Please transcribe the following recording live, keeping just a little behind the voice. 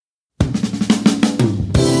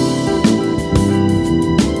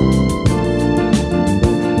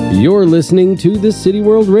You're listening to the City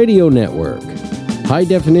World Radio Network,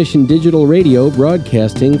 high-definition digital radio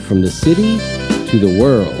broadcasting from the city to the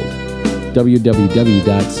world.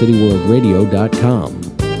 www.cityworldradio.com.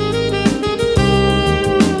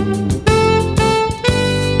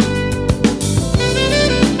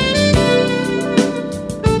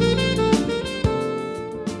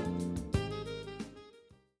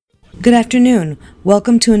 Good afternoon.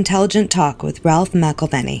 Welcome to Intelligent Talk with Ralph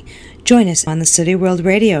McElveny. Join us on the City World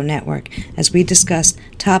Radio Network as we discuss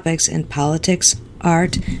topics in politics,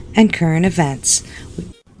 art, and current events.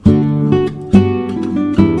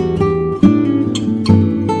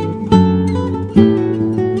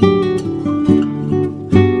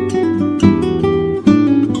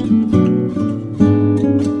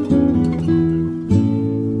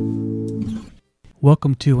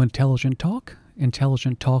 Welcome to Intelligent Talk.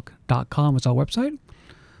 IntelligentTalk.com is our website.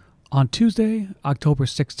 On Tuesday, October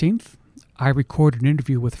 16th, I recorded an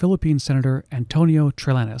interview with Philippine Senator Antonio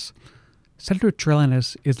Trillanes. Senator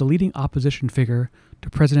Trillanes is the leading opposition figure to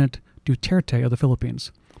President Duterte of the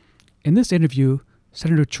Philippines. In this interview,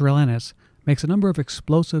 Senator Trillanes makes a number of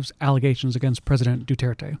explosive allegations against President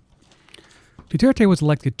Duterte. Duterte was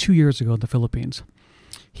elected 2 years ago in the Philippines.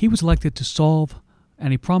 He was elected to solve,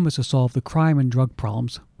 and he promised to solve, the crime and drug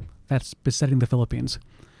problems that's besetting the Philippines.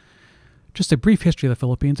 Just a brief history of the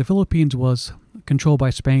Philippines. The Philippines was controlled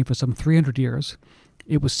by Spain for some 300 years.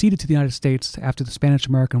 It was ceded to the United States after the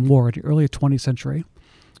Spanish-American War in the early 20th century. It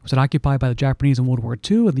was occupied by the Japanese in World War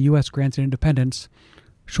II, and the U.S. granted independence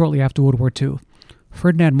shortly after World War II.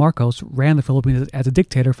 Ferdinand Marcos ran the Philippines as a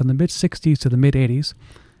dictator from the mid-60s to the mid-80s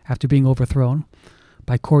after being overthrown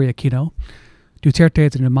by Cory Aquino. Duterte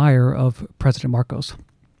is an admirer of President Marcos.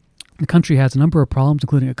 The country has a number of problems,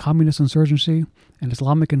 including a communist insurgency, an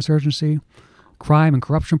Islamic insurgency, crime and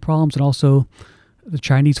corruption problems, and also the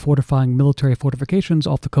Chinese fortifying military fortifications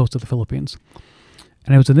off the coast of the Philippines.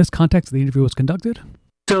 And it was in this context that the interview was conducted.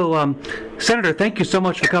 So, Senator, thank you so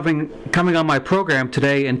much for coming on my program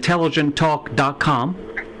today, IntelligentTalk.com.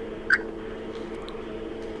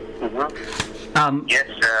 Yes,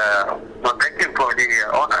 well, thank you for the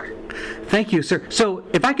honor. Thank you, sir. So,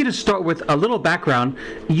 if I could just start with a little background,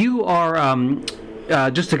 you are,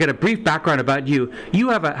 just to get a brief background about you, you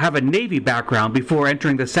have a Navy background before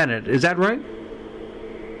entering the Senate. Is that right?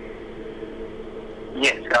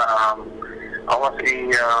 Yes, I was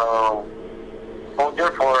a soldier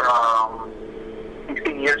for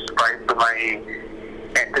 16 years prior to my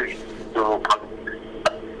entry to politics.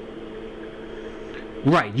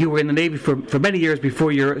 Right, you were in the Navy for many years before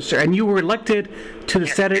and you were elected to the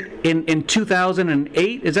Senate in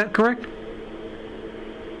 2008, is that correct?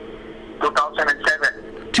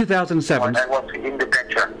 2007. 2007. When I was in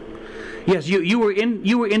detention. Yes, you were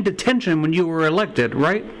in detention when you were elected,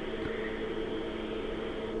 right?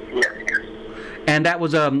 Yes. And that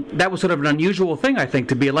was sort of an unusual thing, I think,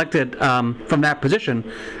 to be elected from that position.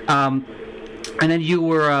 And then you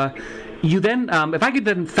were. You then, if I could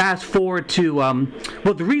then fast forward to,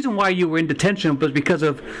 well, the reason why you were in detention was because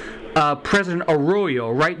of President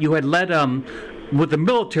Arroyo, right? You had led with the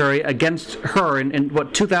military against her in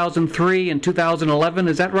 2003 and 2011,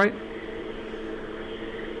 is that right?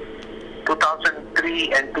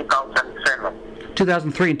 2003 and 2007.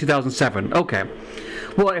 2003 and 2007, okay.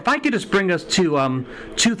 Well, if I could just bring us to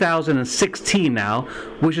 2016 now,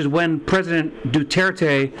 which is when President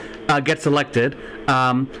Duterte gets elected,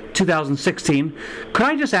 2016. Could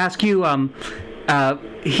I just ask you?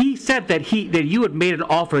 He said that you had made an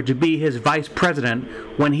offer to be his vice president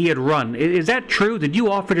when he had run. Is that true? Did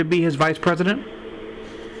you offer to be his vice president?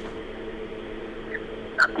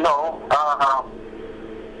 No.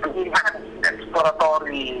 We had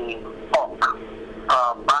exploratory talk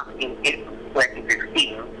back in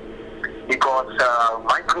 2015 because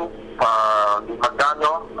my group, the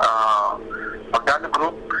Magdalo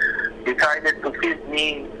group, decided to field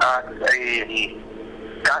me as a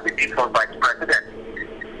candidate for vice president,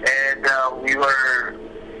 and we were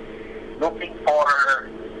looking for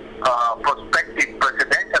prospective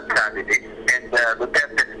presidential candidates, and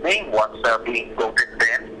Duterte's name was being voted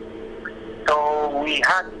then. So we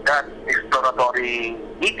had that exploratory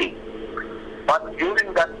meeting. But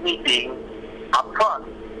during that meeting, up front,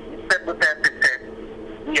 Mr. Duterte said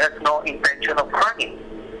he has no intention of running.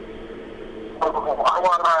 So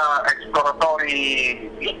our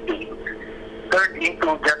exploratory meeting turned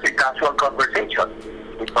into just a casual conversation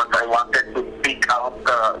because I wanted to pick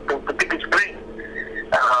his brain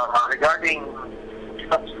regarding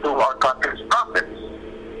to our country's problems.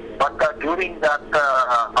 But during that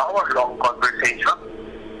hour-long conversation,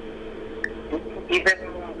 we didn't even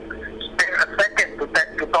spare a second to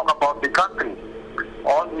talk about the country.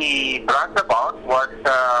 All we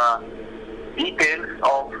details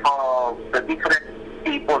of the different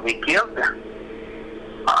people he killed,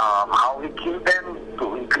 how he killed them,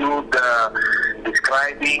 to include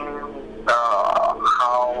describing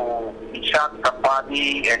how he shot the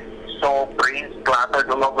body and saw brains splattered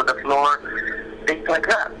all over the floor, things like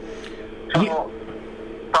that. So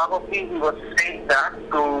probably he was saying that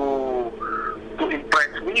to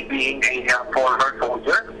impress me, being a former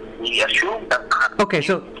soldier. He assumed that. Okay,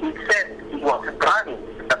 so he said he wasn't planning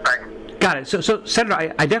at the time. Got it. So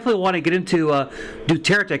Senator, I definitely want to get into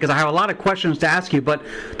Duterte because I have a lot of questions to ask you. But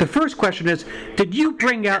the first question is, did you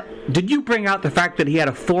bring out the fact that he had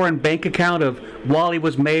a foreign bank account while he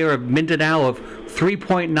was mayor of Mindanao of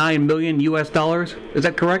 $3.9 million US? Is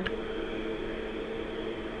that correct?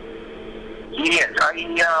 Yes,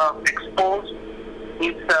 I exposed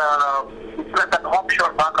it's not an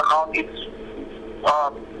offshore bank account. It's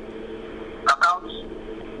accounts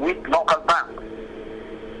with local banks.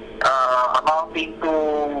 Amounting to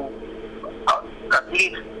at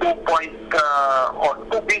least 2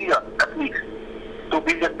 billion, at least 2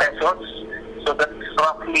 billion pesos. So that's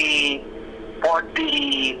roughly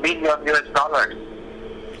 $40 million US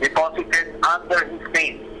deposited under his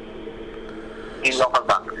name in local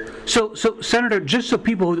banks. So Senator, just so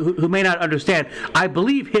people who may not understand, I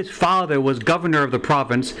believe his father was governor of the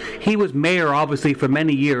province. He was mayor, obviously, for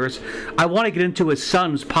many years. I want to get into his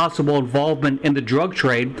son's possible involvement in the drug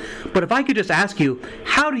trade. But if I could just ask you,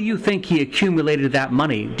 how do you think he accumulated that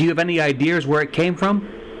money? Do you have any ideas where it came from?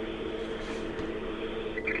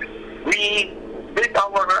 We did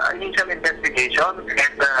our initial investigation,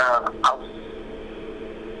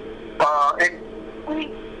 and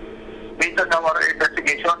based on our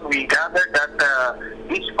investigation, we gathered that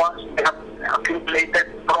these funds have accumulated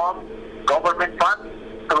from government funds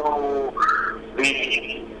through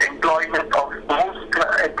the employment of ghost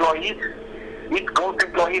employees. These ghost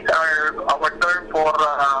employees are our term for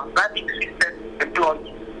planning system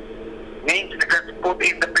employees. Names that's put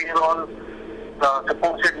in the payroll,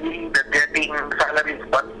 supposedly they're getting salaries,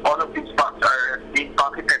 but all of these funds are being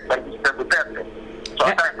pocketed by Mr. Duterte. So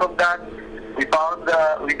aside from that, we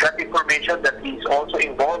got information that he's also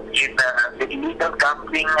involved in the illegal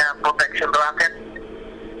gambling protection racket,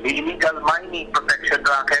 the illegal mining protection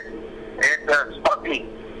racket, and smuggling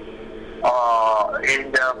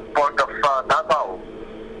in the port of Davao.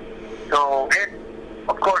 So, and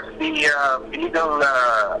of course, the illegal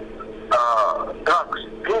drugs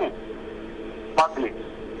through smuggling.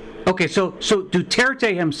 Okay, so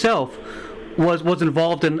Duterte himself was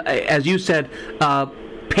involved in, as you said,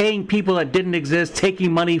 paying people that didn't exist, taking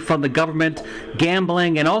money from the government,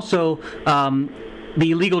 gambling, and also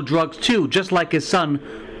the illegal drugs too, just like his son,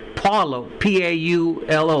 Paulo,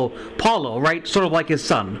 Paulo, Paulo, right? Sort of like his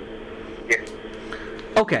son. Yes.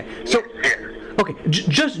 Okay, so. Yes. Okay,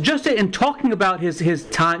 just in talking about his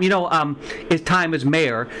time, his time as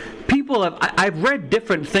mayor, people I've read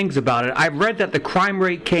different things about it. I've read that the crime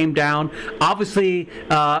rate came down. Obviously,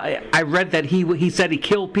 I read that he said he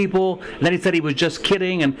killed people, and then he said he was just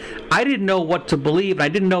kidding, and I didn't know what to believe, and I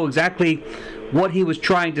didn't know exactly what he was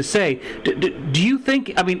trying to say. Do you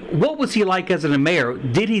think, what was he like as a mayor?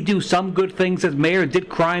 Did he do some good things as mayor? Did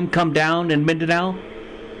crime come down in Mindanao?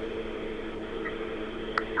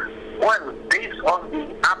 Well, based on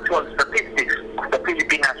the actual statistics of the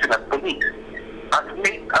Philippine National Police, as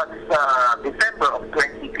late as December of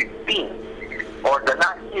 2015, or the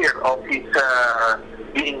last year of his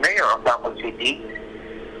being mayor of Davao City,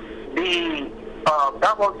 the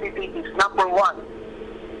Davao City is number one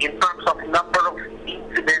in terms of number of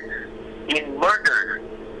incidents in murder,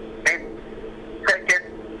 and second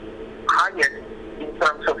highest in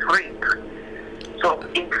terms of rape. So,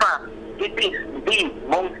 in fact, it is the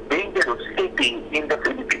most dangerous city in the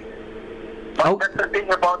Philippines. But that's the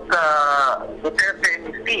thing about Duterte and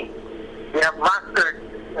his team. They have mastered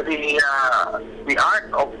the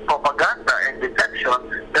art of propaganda and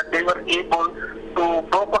deception, that they were able to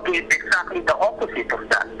propagate exactly the opposite of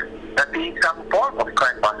that. That is some form of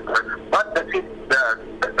crime buster. But the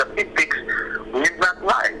statistics will not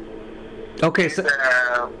lie. Okay, so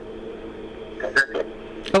that's it.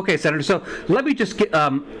 Okay, Senator, so let me just get,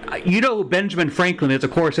 you know who Benjamin Franklin is,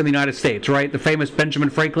 of course, in the United States, right? The famous Benjamin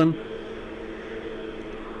Franklin?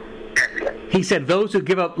 He said, those who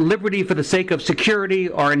give up liberty for the sake of security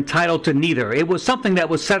are entitled to neither. It was something that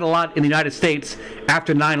was said a lot in the United States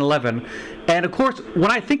after 9/11. And of course, when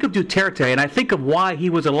I think of Duterte and I think of why he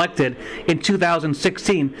was elected in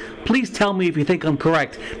 2016, please tell me if you think I'm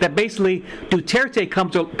correct, that basically Duterte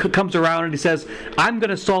comes around and he says, I'm going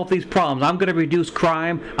to solve these problems. I'm going to reduce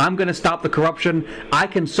crime. I'm going to stop the corruption. I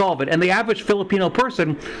can solve it. And the average Filipino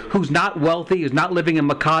person who's not wealthy, who's not living in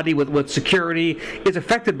Makati with security, is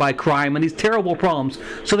affected by crime and these terrible problems.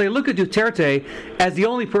 So they look at Duterte as the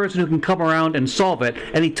only person who can come around and solve it.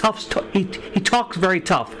 And he talks very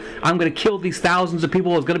tough. I'm going to kill these thousands of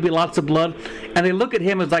people. There's going to be lots of blood. And they look at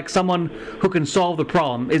him as like someone who can solve the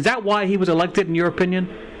problem. Is that why he was elected, in your opinion?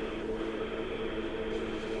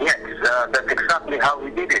 Yes, that's exactly how he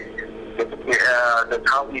did it. That's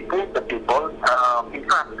how he proved the people. In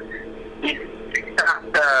fact, his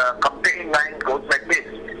campaign line goes like this: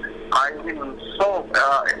 I will solve,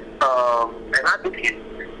 eradicate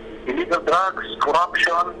illegal drugs,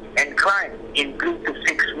 corruption, and crime in 3 to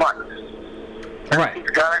 6 months. Right. His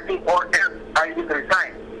guarantee, or else I will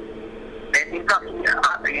resign. And in fact, in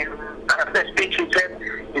the speech he said,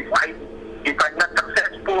 if I'm not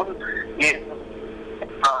successful in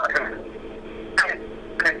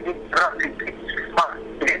drugs in 6 months,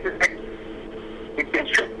 it can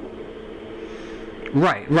shoot.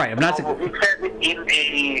 Right. I'm not. So he said it in a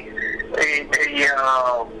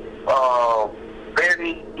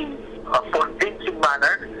very convincing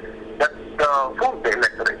manner that fooled the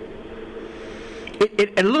electorate.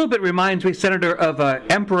 It a little bit reminds me, Senator, of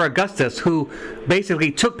Emperor Augustus, who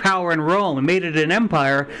basically took power in Rome and made it an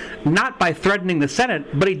empire, not by threatening the Senate,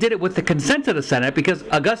 but he did it with the consent of the Senate, because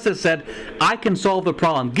Augustus said, I can solve the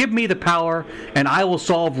problem. Give me the power, and I will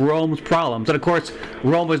solve Rome's problems. And, of course,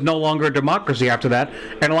 Rome was no longer a democracy after that.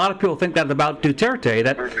 And a lot of people think that about Duterte,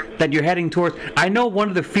 that you're heading towards. I know one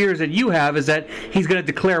of the fears that you have is that he's going to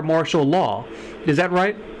declare martial law. Is that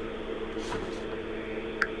right?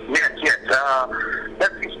 Yes.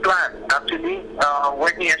 That's his plan. Actually,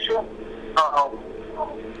 when he assumed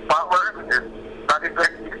power started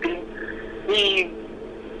 2016, he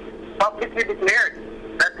publicly declared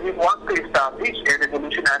that he wants to establish a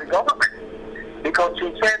revolutionary government, because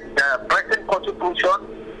he said the present constitution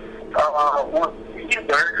would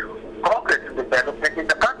hinder progress and development in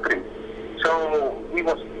the country. So he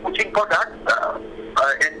was pushing for that,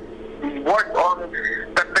 and he worked on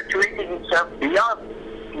perpetuating himself beyond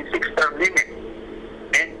his 6-term limit.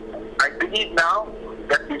 And I believe now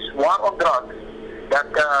that this war on drugs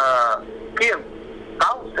that killed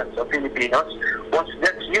thousands of Filipinos was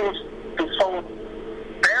just used to sow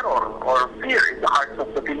terror or fear in the hearts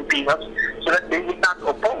of the Filipinos so that they will not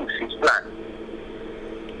oppose his plan.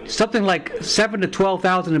 Something like 7,000 to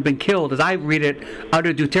 12,000 have been killed, as I read it,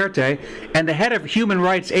 under Duterte. And the head of Human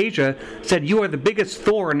Rights Asia said, you are the biggest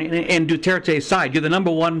thorn in Duterte's side. You're the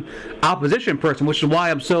number one opposition person, which is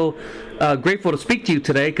why I'm so grateful to speak to you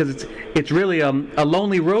today, because it's really a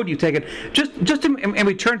lonely road you've taken. Just in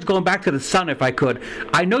return to going back to the son, if I could.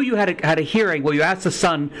 I know you had a hearing where you asked the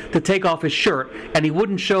son to take off his shirt, and he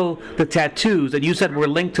wouldn't show the tattoos that you said were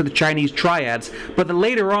linked to the Chinese triads. But then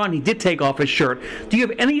later on, he did take off his shirt. Do you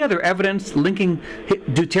have any other evidence linking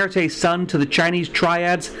Duterte's son to the Chinese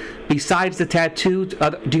triads besides the tattoo?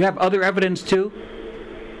 Do you have other evidence too?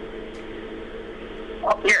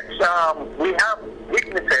 Yes, we have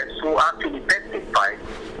witnesses who actually testified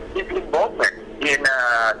his involvement in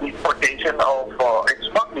the importation of and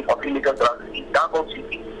smuggling of illegal drugs in Davao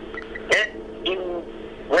City. And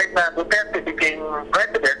when Duterte became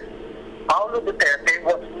president, Paulo Duterte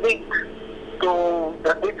was linked to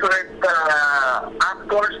the different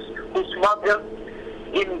actors who smuggled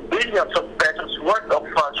in billions of pesos worth of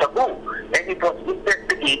shabu, and it was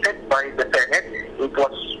investigated by the Senate. It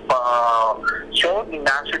was shown in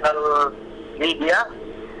national media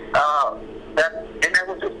and I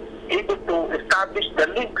was able to establish the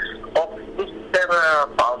links of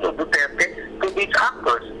Mr. Paulo Duterte to these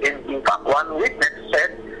actors. And in fact, one witness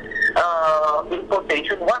said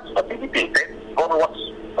importation was facilitated or was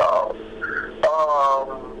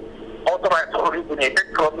authorized or originated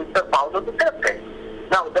from Mr. Paulo Duterte.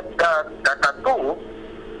 Now, the tattoo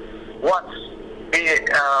was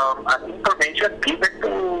an information given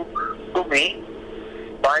to me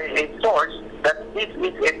by a source that this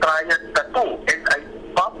is a triad tattoo, and I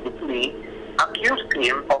publicly accused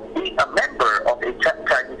him of being a member of a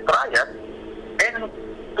Chinese triad, and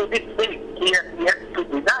to this day he has yet to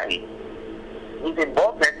deny his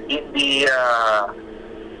involvement in the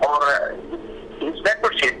or his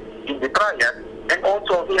membership in the triad, and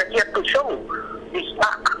also he has yet to show his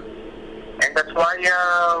back, and that's why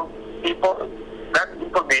that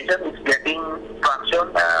information is getting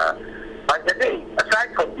traction by the day,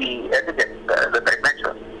 aside from the evidence that I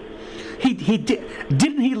mentioned. He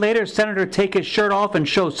Didn't he later, Senator, take his shirt off and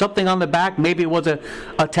show something on the back? Maybe it was a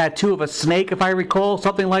tattoo of a snake, if I recall,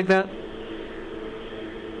 something like that?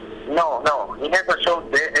 No, he never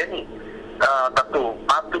showed any tattoo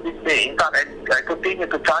up to this day. In fact, I continue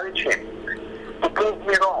to challenge him to prove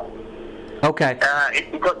me wrong. Okay.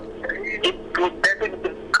 Because it would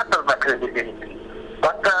definitely matter my credibility.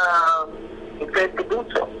 But he failed to do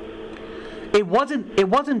so. It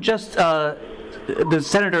wasn't just the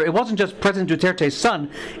senator. It wasn't just President Duterte's son.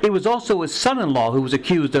 It was also his son-in-law who was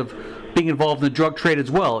accused of being involved in the drug trade as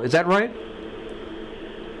well. Is that right?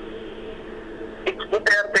 It's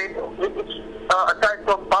Duterte. Aside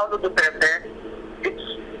from Paulo Duterte, it's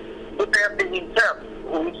Duterte himself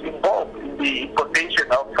who is involved in the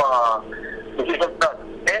importation of the illegal drugs.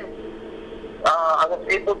 And I was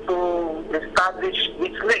able to establish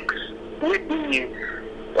these links with the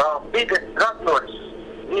biggest drug lords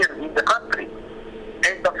here in the country.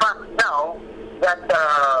 And the fact now that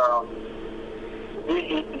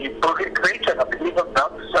the proliferation of illegal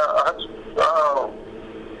drugs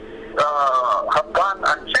have gone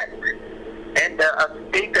unchecked. And as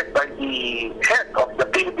stated by the head of the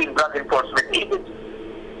Philippine Drug Enforcement Agency,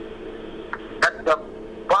 that the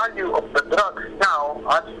value of the drugs now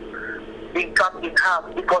has been cut in half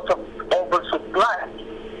because of oversupply.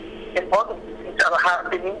 And all of these are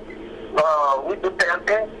happening with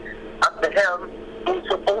Duterte at the helm, who is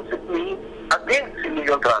supposedly against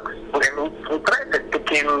illegal drugs, who threatened to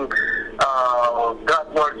kill drug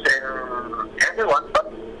lords and everyone, but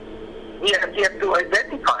he has yet to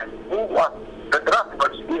identify who was the drug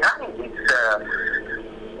lords behind this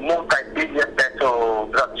multi-billion peso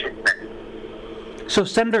drug shipment. So,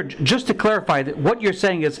 Senator, just to clarify, that what you're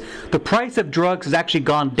saying is the price of drugs has actually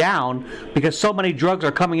gone down because so many drugs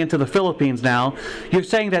are coming into the Philippines now. You're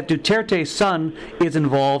saying that Duterte's son is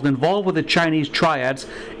involved with the Chinese triads,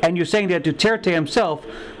 and you're saying that Duterte himself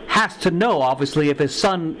has to know, obviously, if his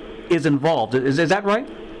son is involved. Is that right?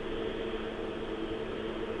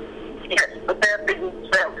 Yes, Duterte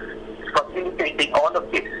himself is facilitating all of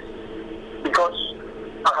this because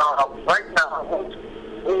right now,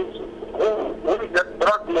 who is the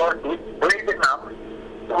drug lord who is brave enough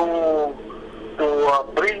to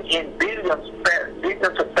bring in billions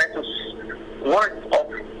of pesos worth of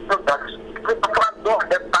products to the front door?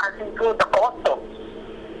 They're passing through the customs.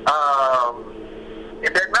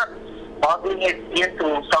 They're not smuggling it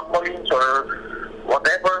into submarines or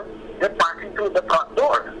whatever. They're passing through the front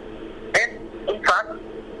door. And in fact,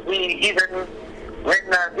 even when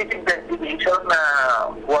this investigation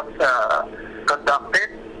was conducted,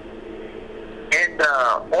 and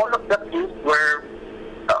all of the accused were,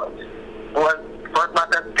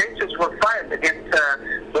 cases were filed against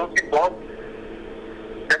those involved.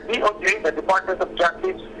 The DOJ, the Department of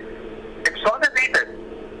Justice, exonerated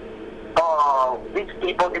these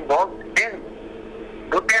people involved, and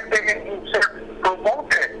Duterte himself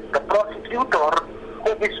promoted the prosecutor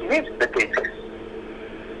who dismissed the cases.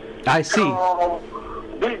 I see. So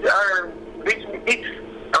these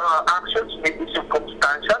actions may be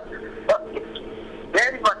circumstantial, but it's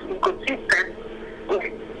very much inconsistent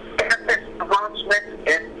with Duterte's announcement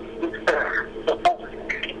and its supposed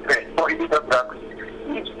hatred for illegal drugs.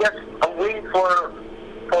 It's just a way for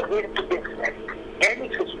him to deflect any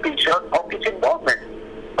suspicion of his involvement.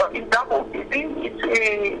 But in double, it's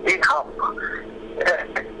a help.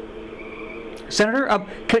 Senator,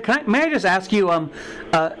 may I just ask you,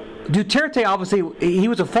 Duterte, obviously, he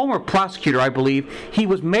was a former prosecutor, I believe. He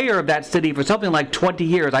was mayor of that city for something like 20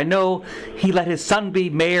 years. I know he let his son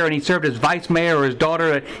be mayor, and he served as vice mayor or his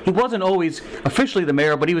daughter. He wasn't always officially the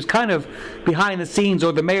mayor, but he was kind of behind the scenes,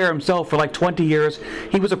 or the mayor himself, for like 20 years.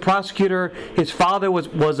 He was a prosecutor. His father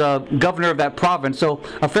was a governor of that province, so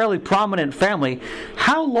a fairly prominent family.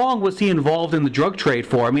 How long was he involved in the drug trade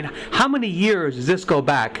for? I mean, how many years does this go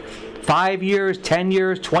back? 5 years, 10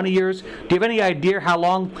 years, 20 years? Do you have any idea how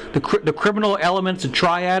long the criminal elements and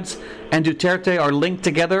triads and Duterte are linked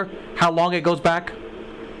together? How long it goes back?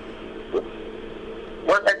 Well,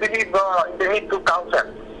 I believe in the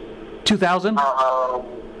mid-2000s. 2000?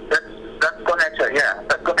 That's connection, yeah.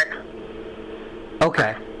 That's connection.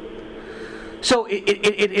 Okay. So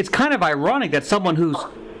it's kind of ironic that someone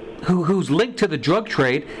who's linked to the drug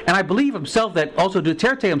trade, and I believe himself that also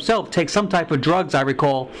Duterte himself takes some type of drugs, I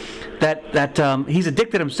recall, that he's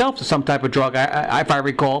addicted himself to some type of drug, if I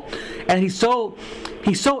recall, and he's so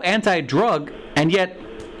anti-drug, and yet,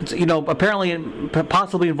 apparently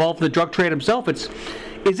possibly involved in the drug trade himself. Is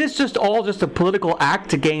this just a political act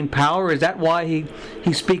to gain power? Is that why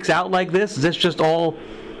he speaks out like this? Is it all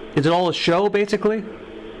a show, basically?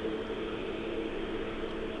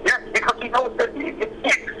 Yes, because he knows that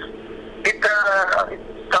it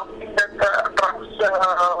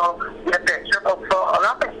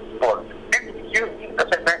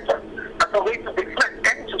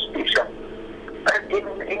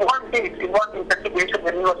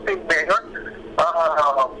still mayor,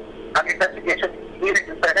 an investigation here in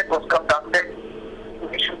the Senate was conducted in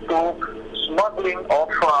relation to smuggling of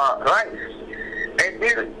rice. And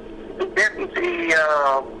there is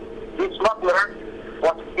this smuggler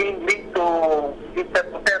was being linked to Mr.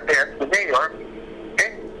 Duterte as the mayor.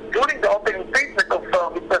 And during the opening statement of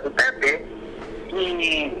Mr. Duterte,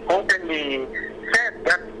 he openly said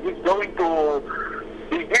that he's going to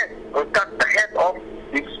behead or cut the head off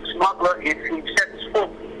this smuggler if he sets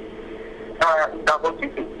foot in Davao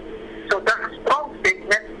City. So that strong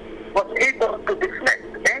statement was able to deflect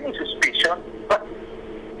any suspicion, but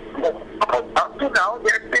up to now,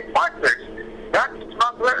 they're still partners. That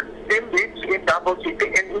smuggler still lives in Davao City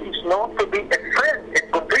and he is known to be a friend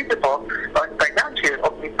and contributor and financier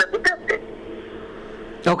of Mr. Duterte.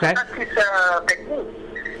 Okay. That's his technique.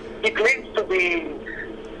 He claims to be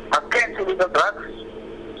against illegal drugs,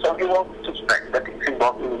 so you won't suspect that he's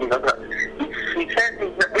involved in illegal drugs. He says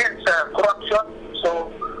he's against corruption,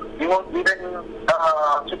 so you won't even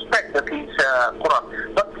suspect that he's corrupt.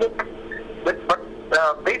 But look,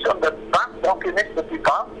 based on the bank documents that we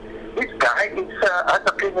found, this guy has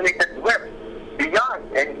accumulated wealth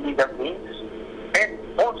beyond any legal means. And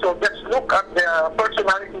also, just look at the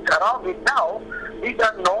personalities around it now. These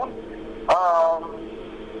are known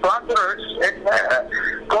plunderers and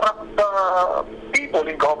corrupt people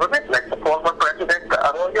in government, like the former President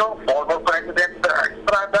Arroyo, former President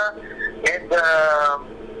Estrada, and the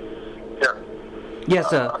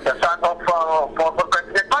son of former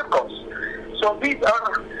President Marcos. So these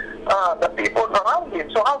are the people around him.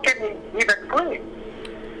 So how can he even claim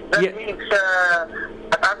that he's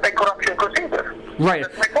an anti-corruption crusader? Right.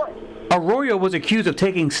 That's my point. Arroyo was accused of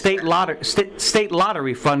taking state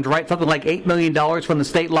lottery funds, right? Something like $8 million from the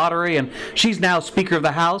state lottery, and she's now Speaker of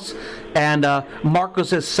the House. And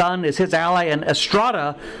Marcos's son is his ally, and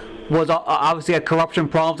Estrada was obviously had corruption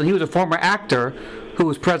problems, and he was a former actor who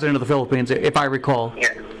was president of the Philippines, if I recall.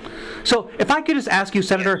 Yes. So, if I could just ask you,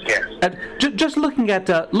 Senator, just looking at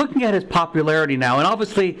his popularity now, and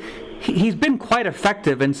obviously he's been quite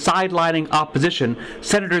effective in sidelining opposition.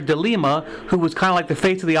 Senator De Lima, who was kind of like the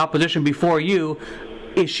face of the opposition before you,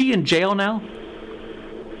 is she in jail now?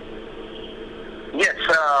 Yes,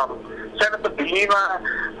 Senator De Lima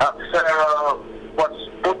was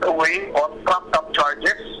put away on trumped-up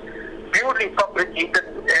charges, purely fabricated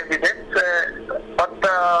evidence, but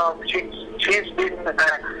she's been a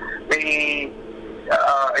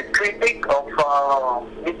critic of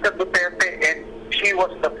Mr. Duterte, and she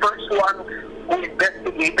was the first one who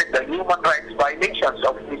investigated the human rights violations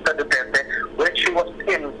of Mr. Duterte when she was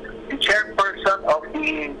still the chairperson of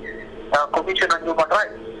the Commission on Human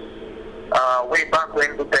Rights, way back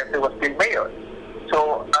when Duterte was still mayor.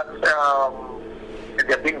 So that's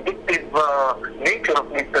the vindictive nature of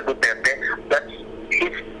Mr. Duterte, that's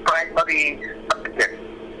his primary objective.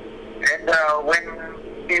 And when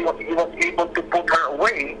he was able to put her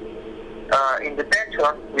away in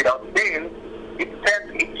detention without bail, it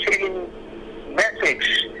sent a chain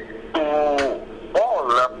message to all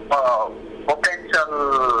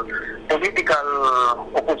potential political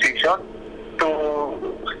opposition to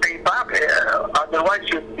stay back, otherwise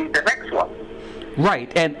you'd be the next one.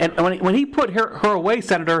 Right, and when he put her away,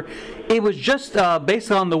 Senator, it was just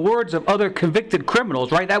based on the words of other convicted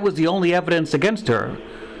criminals, right? That was the only evidence against her.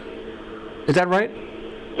 Is that right?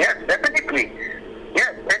 Yes, definitely.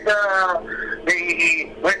 Yes, and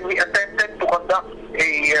when we attempted to conduct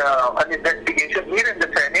an investigation here in the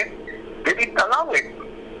Senate, they didn't allow it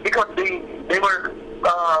because they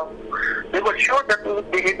were sure that we would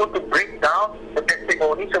be able to break down the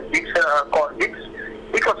testimonies of these convicts,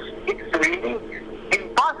 because it's really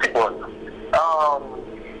impossible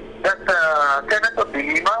that Senator De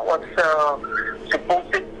Lima was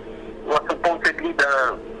supposedly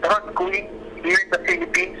the drug queen here in the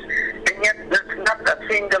Philippines, and yet there's not a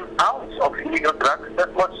single ounce of illegal drugs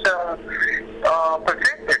that was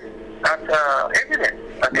presented as evidence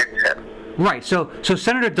against her. Right. So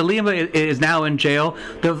Senator De Lima is now in jail.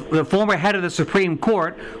 The former head of the Supreme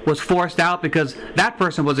Court was forced out because that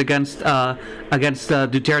person was against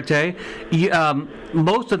Duterte.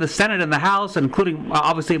 Most of the Senate and the House, including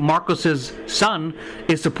obviously Marcos's son,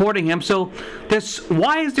 is supporting him. So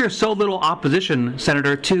why is there so little opposition,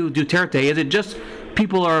 Senator, to Duterte? Is it just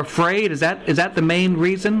people are afraid? Is that the main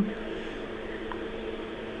reason?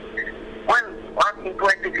 Well, in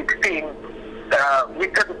 2016.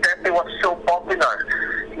 Mr. Duterte was so popular.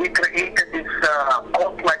 He created this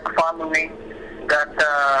cult-like following that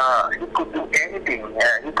he could do anything.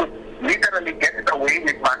 He could literally get away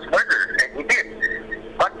with mass murder, and he did.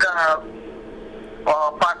 But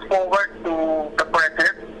fast forward to the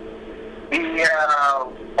present, the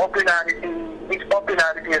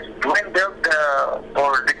popularity has dwindled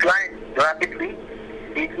or declined rapidly.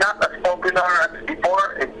 He's not as popular as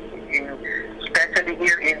before, especially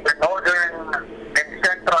here in the northern and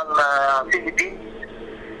central Philippines.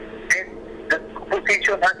 And the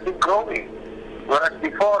opposition has been growing. Whereas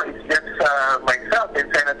before, it's just myself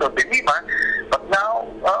and Senator De Lima. But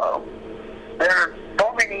now, there are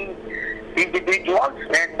so many individuals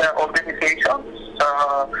and organizations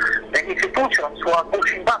and institutions who are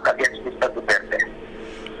pushing back against Mr. Duterte.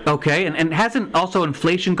 Okay, and hasn't also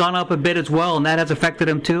inflation gone up a bit as well, and that has affected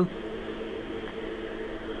him too?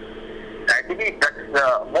 I believe that's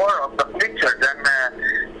more of the picture than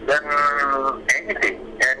anything.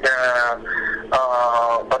 And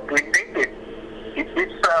but we think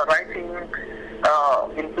this rising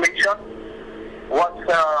inflation was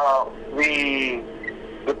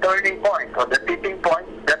the turning point or the tipping point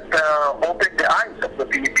that opened the eyes of the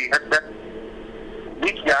Filipinos that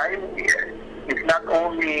this guy is not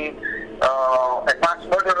only a mass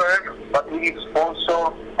murderer, but he is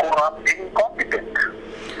also corrupt and incompetent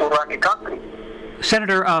to run a country.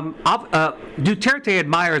 Senator, Duterte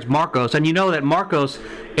admires Marcos, and you know that Marcos,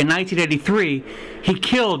 in 1983, he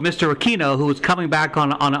killed Mr. Aquino, who was coming back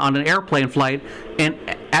on an airplane flight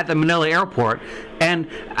at the Manila airport. And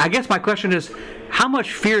I guess my question is, how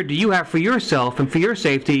much fear do you have for yourself and for your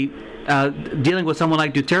safety dealing with someone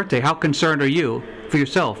like Duterte? How concerned are you for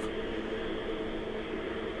yourself?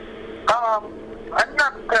 I'm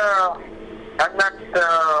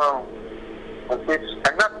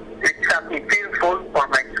not exactly fearful for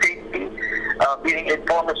my safety. Being a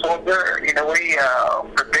former soldier, in a way,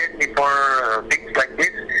 prepared me for things like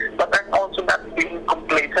this. But I'm also not being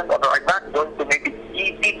complacent, or I'm not going to make it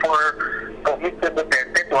easy for Mr.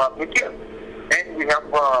 Duterte to have me killed. And we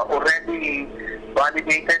have already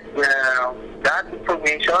validated that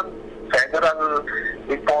information. Federal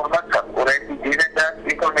informants have already given that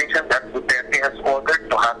information that Duterte has ordered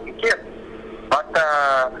to have me killed. But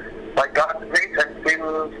by God's grace, I'm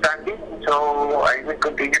still standing, so I will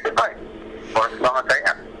continue to fight for as long as I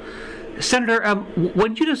am. Senator,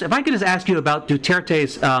 if I could just ask you about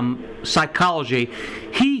Duterte's psychology,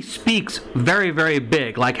 he speaks very, very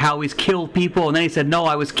big, like how he's killed people, and then he said, no,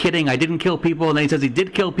 I was kidding, I didn't kill people, and then he says he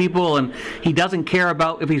did kill people, and he doesn't care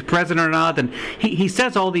about if he's president or not, and he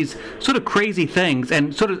says all these sort of crazy things,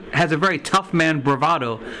 and sort of has a very tough man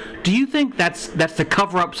bravado. Do you think that's to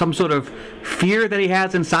cover up some sort of fear that he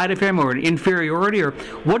has inside of him, or an inferiority, or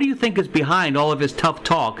what do you think is behind all of his tough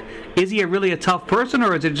talk? Is he really a tough person,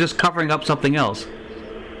 or is it just covering up something else?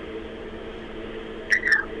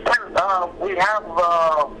 Well, we have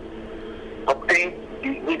obtained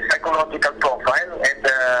his psychological profile, and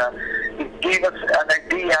it gave us an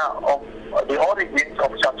idea of the origins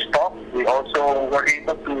of such talk. We also were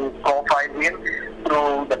able to profile him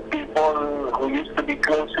through the people who used to be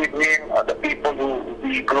close with him, the people who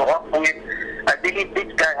we grew up with. I believe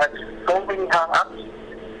this guy has so many hang-ups,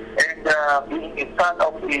 and being a son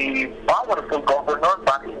of a powerful governor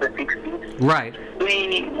back in the 60s, right,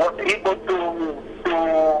 he was able to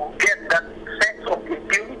get that sense of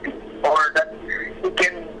impunity, or that he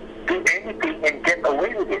can do anything and get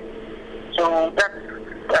away with it. So that's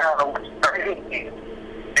what's driving him.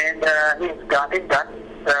 And he's gotten that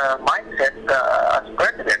mindset as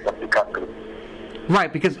president of the country.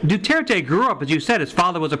 Right, because Duterte grew up, as you said, his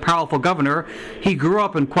father was a powerful governor. He grew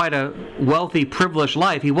up in quite a wealthy, privileged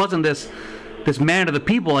life. He wasn't this man of the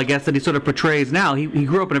people, I guess, that he sort of portrays now. He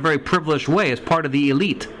grew up in a very privileged way as part of the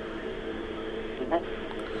elite.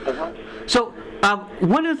 Mm-hmm. Mm-hmm. So,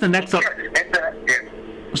 when is the next...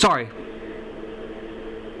 Sorry.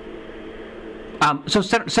 So,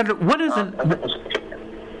 Senator, what is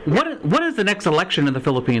the next election in the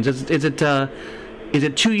Philippines? Is it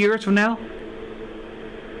 2 years from now?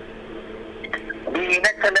 The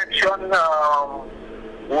next election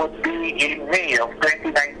would be in May of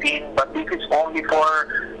 2019, but this is only for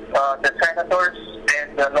the senators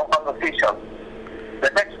and the local officials. The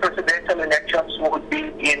next presidential elections would be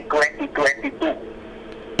in 2022.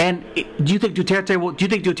 And do you think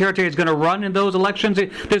Duterte is going to run in those elections?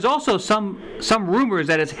 There's also some rumors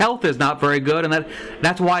that his health is not very good, and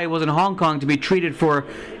that's why he was in Hong Kong to be treated for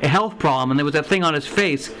a health problem. And there was that thing on his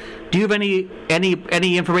face. Do you have any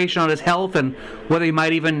information on his health and whether he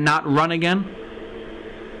might even not run again?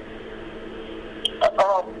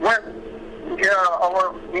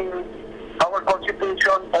 Our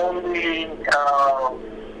constitution only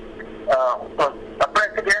a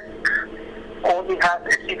president only has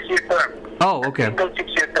a 6-year term. Oh, okay. A single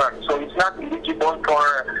 6-year term, so he's not eligible for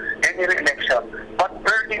any re-election. But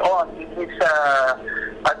early on in his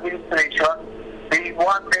administration, they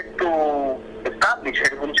wanted to establish a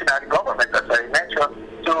revolutionary government, as I mentioned,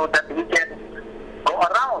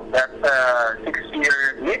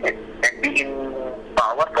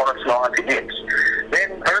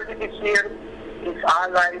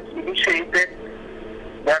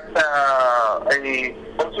 a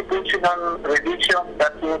constitutional revision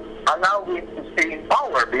that would allow him to stay in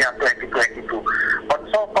power beyond 2022. But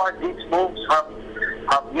so far, these moves have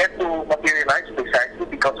yet to materialize precisely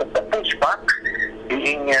because of the pushback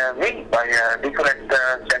being made by different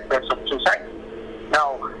sectors of society.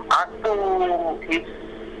 Now, as to his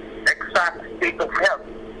exact state of health,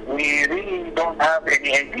 we really don't have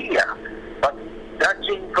any idea. But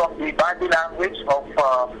judging from the body language of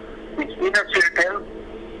his inner circle,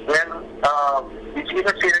 his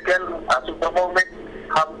inner circle, as of the moment,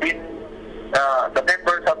 have been the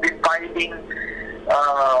members have been filing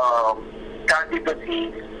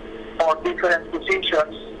candidacy for different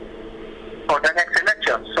positions for the next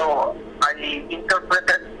election. So I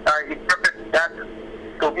interpreted that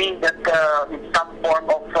to mean that it's some form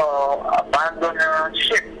of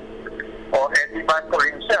abandonship or every man for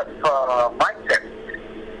himself mindset.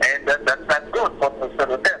 And that's not good for Mr.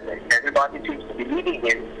 Duterte. Everybody seems to be leading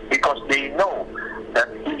him because they know that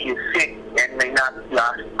he is sick and may not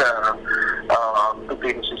last to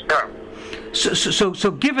finish his term.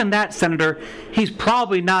 So given that, Senator, he's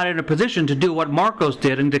probably not in a position to do what Marcos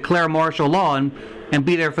did and declare martial law and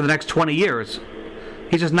be there for the next 20 years.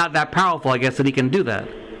 He's just not that powerful, I guess, that he can do that.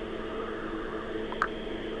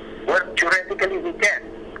 Well, theoretically he can.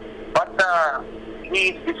 But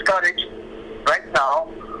he's discouraged right now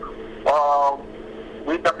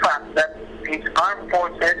with the fact that his armed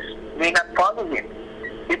forces may not follow him.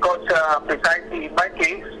 Because precisely in my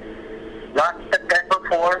case, last September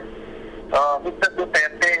 4, Mr.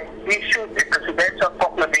 Duterte issued a presidential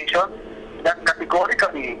proclamation that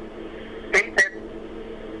categorically stated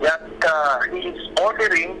that he is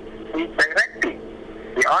ordering, he is directing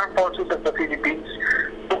the armed forces of the Philippines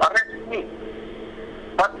to arrest me.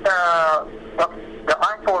 But the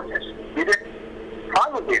armed forces didn't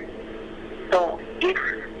follow him. So if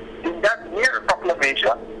in that mere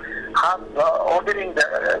proclamation ordering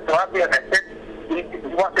to have the arrested, it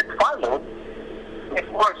wasn't followed,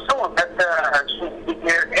 it was so that should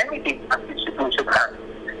declare anything as institution has.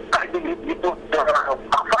 I believe it would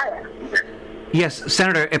fire. Yes,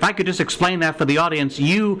 Senator, if I could just explain that for the audience,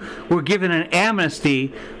 you were given an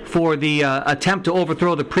amnesty for the attempt to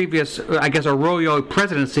overthrow the previous, I guess, Arroyo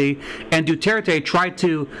presidency, and Duterte tried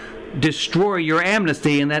to destroy your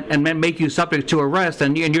amnesty and make you subject to arrest,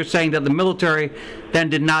 and you're saying that the military then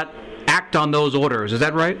did not act on those orders. Is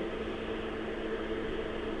that right?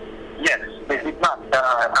 Yes, they did not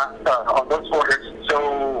act on those orders.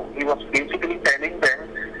 So he was basically telling them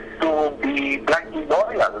to be blindly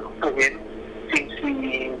loyal to him since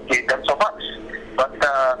he gave them so much. But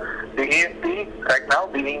the AFP, right now,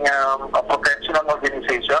 being a professional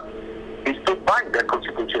organization, is stood by the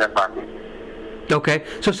constitutional mandate. Okay.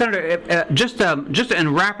 So, Senator, just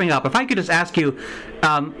in wrapping up, if I could just ask you,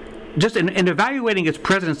 just in evaluating its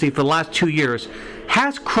presidency for the last 2 years,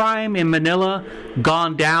 has crime in Manila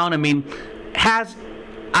gone down? I mean, as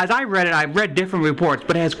I read it, I've read different reports,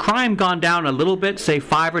 but has crime gone down a little bit, say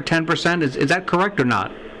 5 or 10%? Is that correct or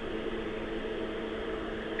not?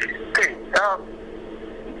 Okay.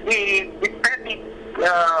 The petty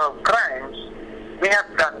crimes may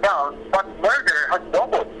have gone down, but murder has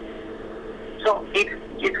doubled. So if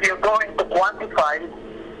you're going to quantify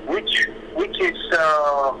which is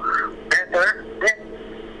better, then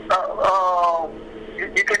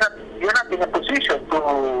you're not in a position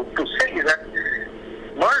to say that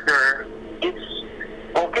murder is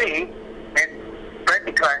okay and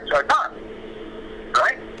petty crimes are not.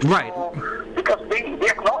 Right? Right. So, because they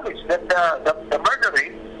acknowledge that the murder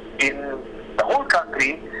rate in the whole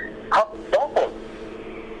country have doubled.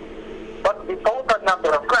 But the total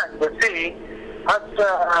number of crimes, let's say, has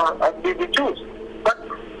been reduced. But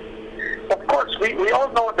of course, we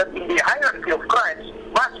all know that in the hierarchy of crimes,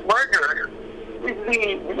 mass murder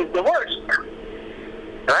is the worst.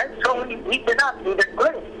 Right? So he cannot even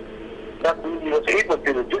claim that he was able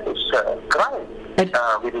to reduce crime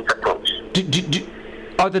with his approach.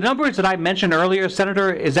 Are the numbers that I mentioned earlier,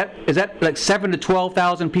 Senator, is that like 7,000 to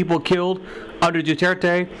 12,000 people killed under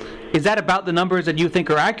Duterte? Is that about the numbers that you think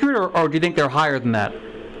are accurate, or do you think they're higher than that?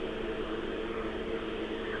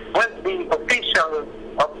 Well, the official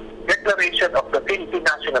declaration of the Philippine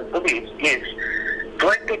National Police is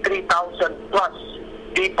 23,000 plus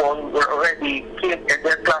people were already killed, and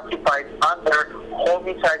they're classified under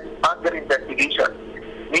homicide under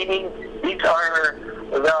investigation. Meaning these are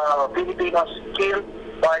the Filipinos killed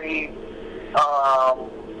by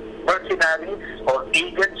mercenaries or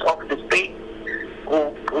agents of the state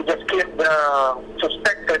who just killed the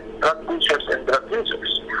suspected drug pushers and drug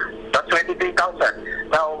users. That's 23,000.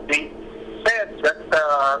 Now, they said that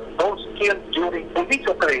those killed during police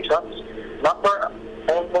operations number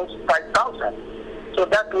almost 5,000.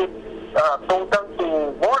 that would total to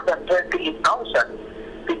more than 28,000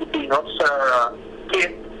 Filipinos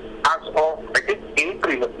killed as of, I think,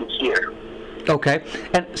 April of this year. Okay.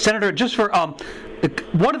 And Senator, just for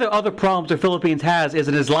one of the other problems the Philippines has is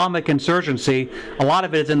an Islamic insurgency. A lot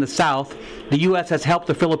of it is in the south. The U.S. has helped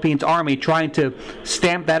the Philippines army trying to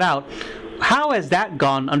stamp that out. How has that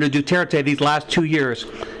gone under Duterte these last 2 years?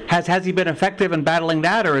 Has he been effective in battling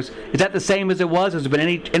that, or is that the same as it was? Has there been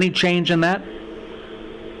any change in that?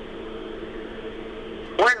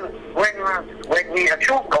 When we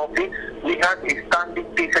assumed office, we had a standing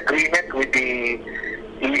peace agreement with the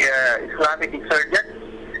Islamic insurgents,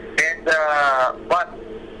 and but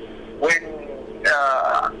when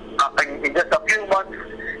in just a few months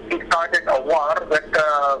he started a war that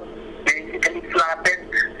basically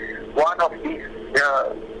flattened one of these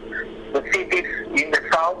the cities in the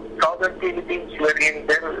southern Philippines, wherein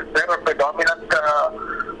there are predominant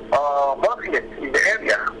Muslims in the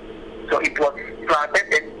area. So it was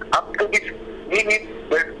flattened, and up to this minute,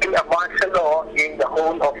 there's still a martial law in the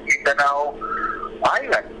whole of Mindanao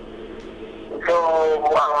Island. So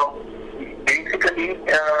basically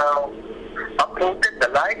uprooted the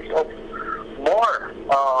lives of more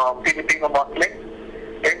Filipino Muslims,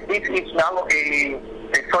 and this is now a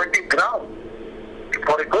fertile ground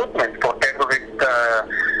for recruitment for terrorist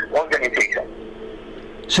organizations.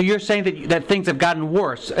 So you're saying that things have gotten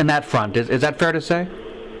worse in that front. Is that fair to say?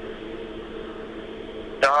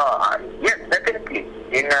 Yes, definitely.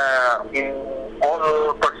 In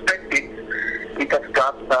all perspectives, it has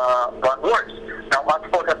gone worse. Now, as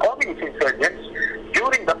for the communist insurgents,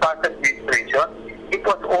 during the past administration, it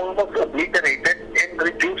was almost obliterated and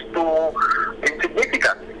reduced to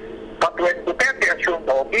insignificance. But when Duterte assumed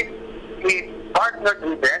office, he partnered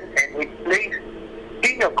with them and he placed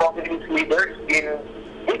senior communist leaders in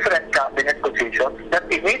different cabinet positions that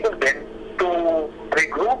enabled them to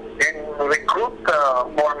regroup and recruit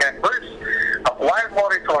more members, acquire more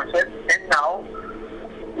resources, and now,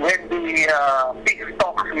 when the peace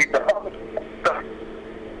talks with the communists,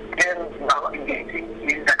 they're now engaging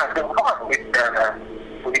in another war with the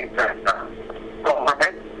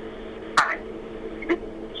government, with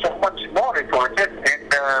so much more resources and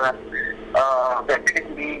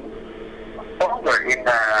definitely stronger in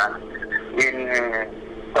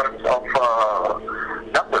terms of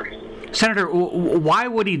numbers. Senator, why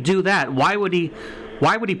would he do that? Why would he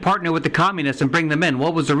partner with the communists and bring them in?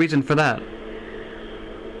 What was the reason for that?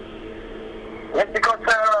 Well, because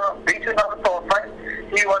based on our profile,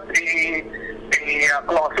 he was a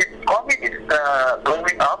closet communist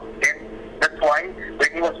growing up, and that's why when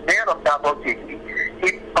he was mayor of Davao City,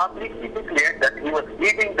 he publicly declared that he was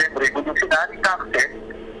giving them revolutionary taxes,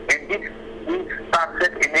 and these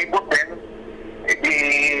taxes enabled them, the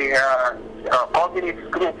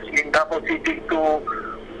communist groups in Davao City, to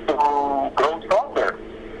grow stronger.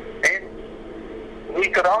 And he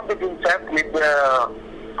surrounded himself with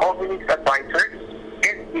communist advisors,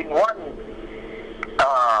 and in one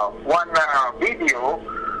video,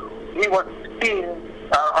 he was seen,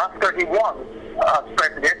 after he won as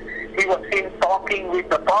president, he was seen talking with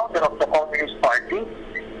the founder of the Communist Party,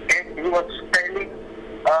 and he was telling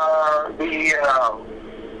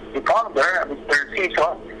the founder, Mr.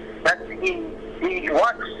 Sison, that he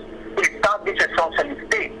wants to establish a socialist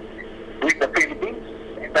state with the Philippines,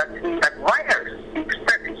 and that he admires, he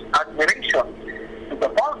expresses admiration to the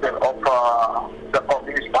founder of the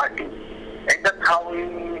Communist Party. And that's how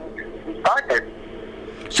he started.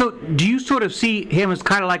 So do you sort of see him as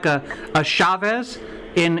kind of like a Chavez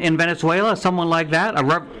in Venezuela, someone like that,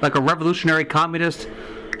 like a revolutionary communist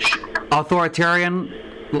authoritarian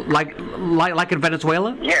like in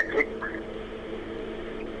Venezuela? Yes,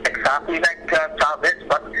 exactly like Chavez,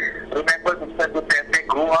 but remember Mr. Duterte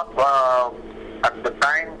grew up at the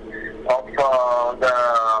time of the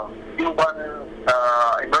Cuban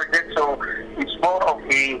emergence, so it's more of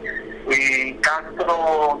a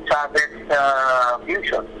Castro-Chavez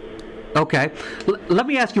fusion. Okay. Let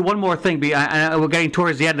me ask you one more thing. We're getting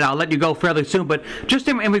towards the end, and I'll let you go fairly soon. But just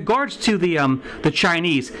in regards to the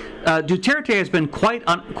Chinese, Duterte has been quite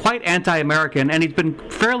anti-American, and he's been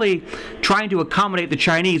fairly trying to accommodate the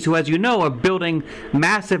Chinese, who, as you know, are building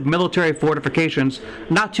massive military fortifications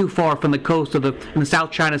not too far from the coast of in the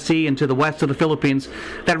South China Sea and to the west of the Philippines.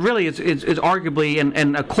 That really is arguably,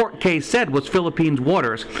 and a court case said, was Philippines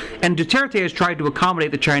waters. And Duterte has tried to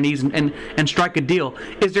accommodate the Chinese and strike a deal.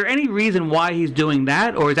 Is there any reason why he's doing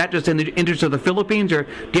that, or is that just in the interest of the Philippines, or do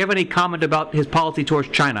you have any comment about his policy towards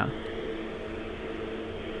China?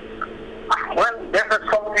 Well, there are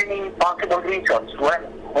so many possible reasons.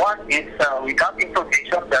 One is we got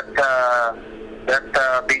information that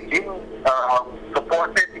Beijing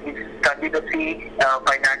supported candidacy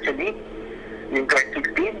financially in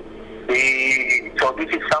 2016. So this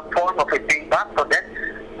is some form of a payback for them.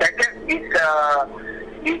 Second is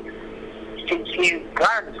since he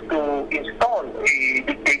plans to install a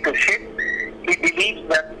dictatorship, he believes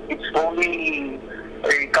that it's only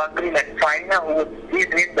a country like China who would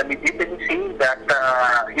give him the legitimacy that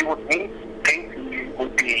he would need in case he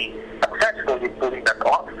would be successful in pulling that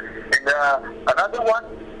off. And another one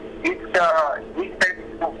is he said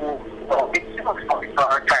to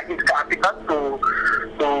Chinese capital to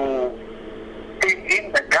fill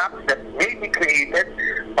in the gaps that may be created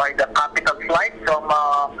by the capital flight from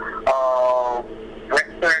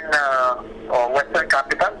Western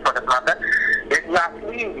capital for the matter. Then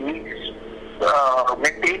lastly, he's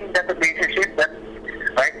maintaining that relationship that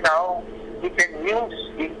right now he can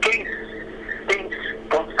use in case things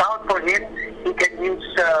go south for him. He can use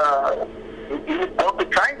he would go to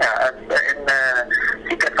China and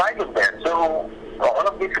seek asylum there. So all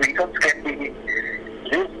of these reasons can be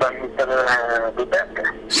used by Mr. Duterte.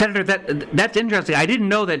 Senator, that's interesting. I didn't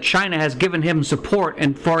know that China has given him support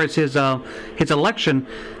as far as his election.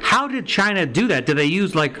 How did China do that? Did they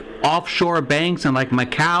use like offshore banks in like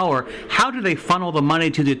Macau, or how do they funnel the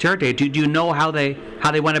money to Duterte? Do you know how they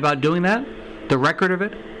went about doing that? The record of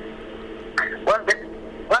it? Well,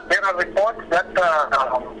 there are reports that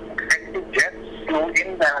executive jets flew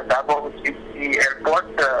in Davao City Airport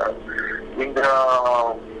in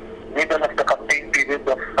the middle of the campaign period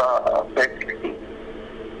of 2016.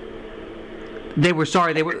 They were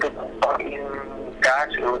in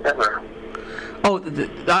cash or whatever. Oh,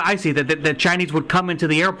 I see. That the Chinese would come into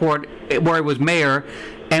the airport where it was mayor,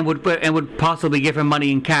 and would possibly give him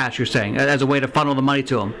money in cash. You're saying, as a way to funnel the money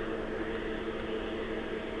to him.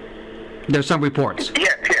 There's some reports.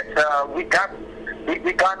 Yes. We got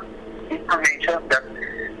information that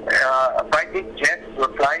private jets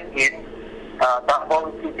were flying in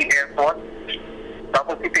Davao City Airport,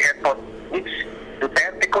 which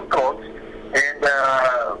Duterte controls, and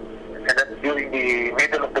that's during the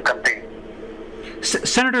middle of the campaign.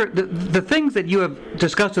 Senator, the things that you have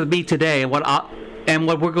discussed with me today, and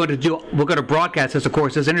what we're going to do, we're going to broadcast this, of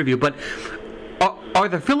course, this interview, but are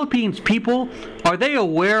the Philippines people, are they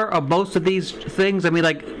aware of most of these things? I mean,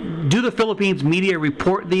 like, do the Philippines media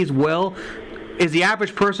report these well? Is the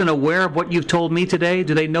average person aware of what you've told me today?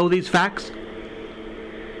 Do they know these facts?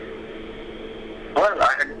 Well,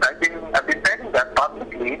 I've been telling that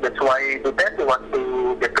publicly. That's why Duterte wants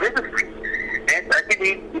to get rid of it. And I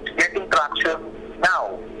believe it's getting traction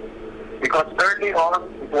now. Because early on,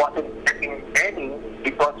 it wasn't getting any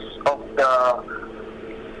because of the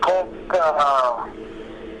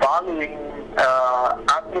following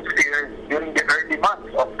atmosphere during the early months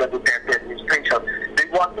of the Duterte administration. They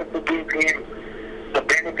wanted to give him the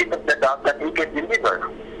benefit of the doubt that he can deliver.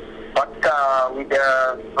 But with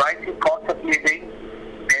the rising cost of living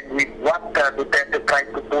and with what Duterte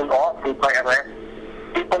tried to pull off with my arrest,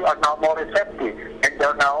 people are now more receptive, and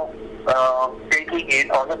they're now taking in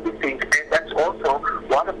all of these things. And that's also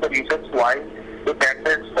one of the reasons why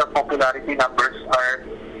Duterte's popularity numbers are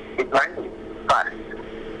declining fast.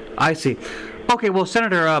 I see. Okay, well,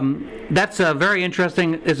 Senator, that's a very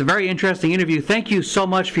interesting. It's a very interesting interview. Thank you so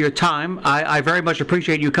much for your time. I very much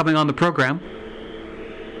appreciate you coming on the program.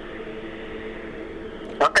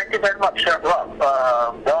 Well, thank you very much, Rob.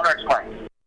 The honor's mine.